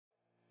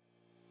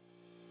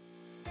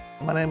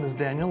My name is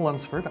Daniel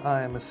Lunsford.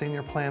 I am a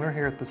senior planner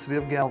here at the City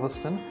of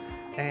Galveston,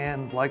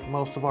 and like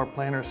most of our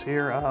planners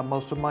here,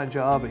 most of my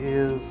job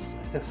is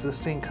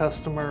assisting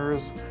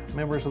customers,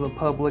 members of the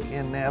public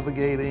in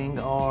navigating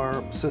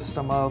our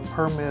system of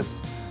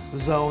permits,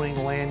 zoning,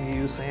 land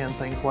use, and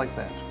things like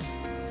that.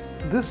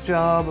 This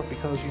job,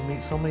 because you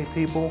meet so many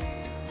people,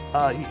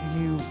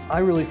 I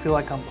really feel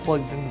like I'm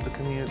plugged into the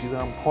community,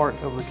 that I'm part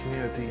of the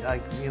community.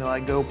 I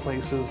go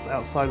places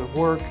outside of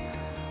work,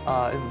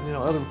 and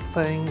other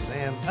things,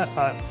 and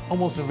I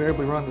almost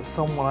invariably run into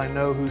someone I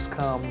know who's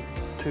come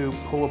to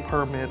pull a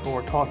permit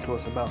or talk to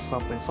us about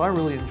something. So I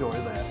really enjoy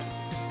that.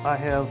 I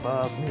have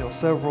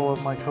several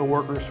of my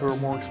coworkers who are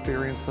more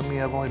experienced than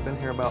me. I've only been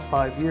here about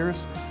 5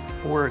 years.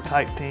 We're a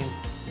tight team.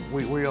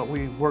 We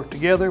work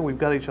together. We've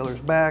got each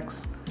other's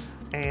backs.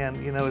 And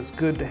it's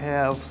good to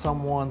have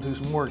someone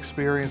who's more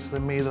experienced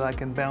than me that I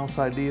can bounce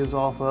ideas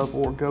off of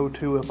or go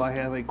to if I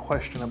have a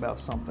question about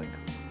something.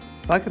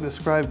 If I could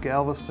describe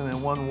Galveston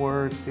in one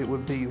word, it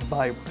would be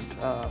vibrant.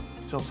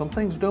 Some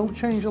things don't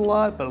change a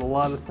lot, but a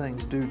lot of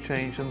things do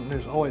change, and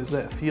there's always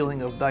that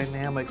feeling of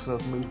dynamics and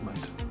of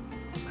movement.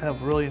 I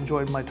have really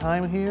enjoyed my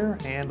time here,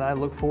 and I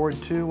look forward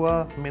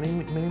to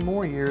many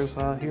more years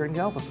here in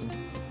Galveston.